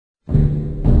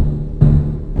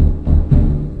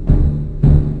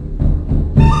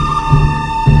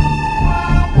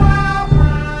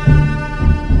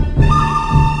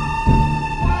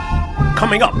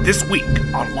Coming up this week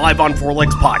on Live on Four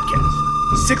Legs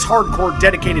Podcast, 6 hardcore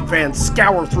dedicated fans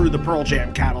scour through the Pearl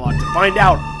Jam catalog to find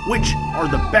out which are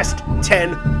the best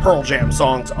 10 Pearl Jam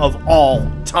songs of all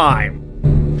time.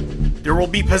 There will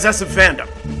be possessive fandom,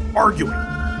 arguing,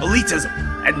 elitism,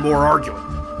 and more arguing.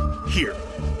 Here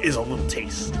is a little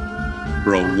taste.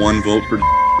 Bro, 1 vote for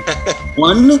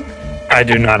 1? I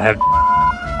do not have.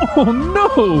 Oh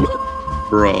no!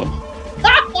 Bro.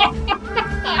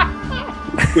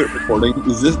 Quit recording.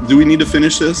 Do we need to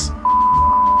finish this?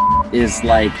 Is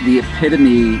like the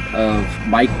epitome of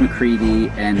Mike McCready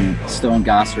and Stone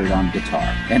Gossard on guitar.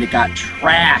 And it got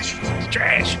trashed. It's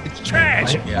trash. It's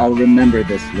trash. Yeah. I'll remember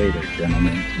this later,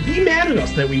 gentlemen. Be mad at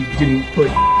us that we didn't put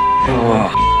in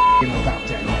the top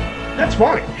 10. That's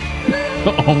fine.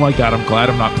 Oh my god, I'm glad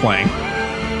I'm not playing.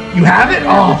 You have it?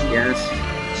 Oh, Yes.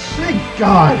 thank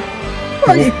God.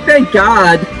 Oh, thank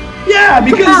God. Yeah,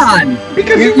 because Come on.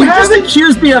 because You you just haven't.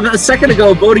 accused me of a second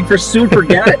ago voting for Soon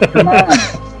Forget. Come on.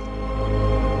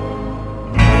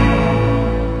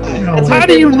 No, How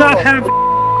do you not have?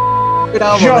 Good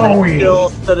album, and I Joey. still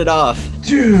set it off.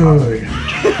 dude.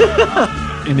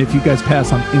 And if you guys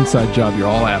pass on Inside Job, you're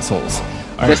all assholes. All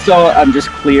right. Just so I'm just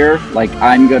clear, like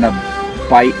I'm gonna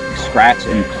bite, scratch,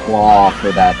 and claw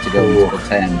for that to go into the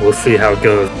 10. We'll see how it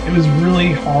goes. It was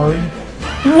really hard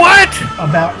What?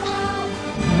 about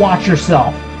watch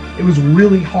yourself. It was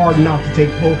really hard not to take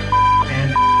both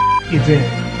and it's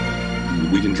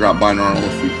in. We can drop binaural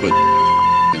if we put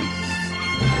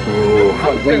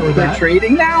Oh, wait, with we're that.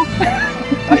 trading now?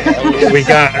 We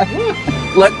got.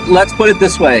 Let's put it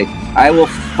this way. I will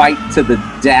fight to the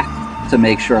death to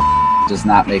make sure does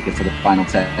not make it to the final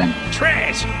 10.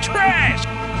 Trash. Trash.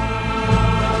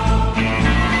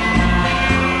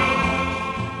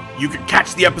 You can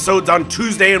catch the episodes on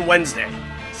Tuesday and Wednesday.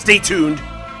 Stay tuned.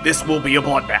 This will be a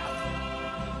bloodbath.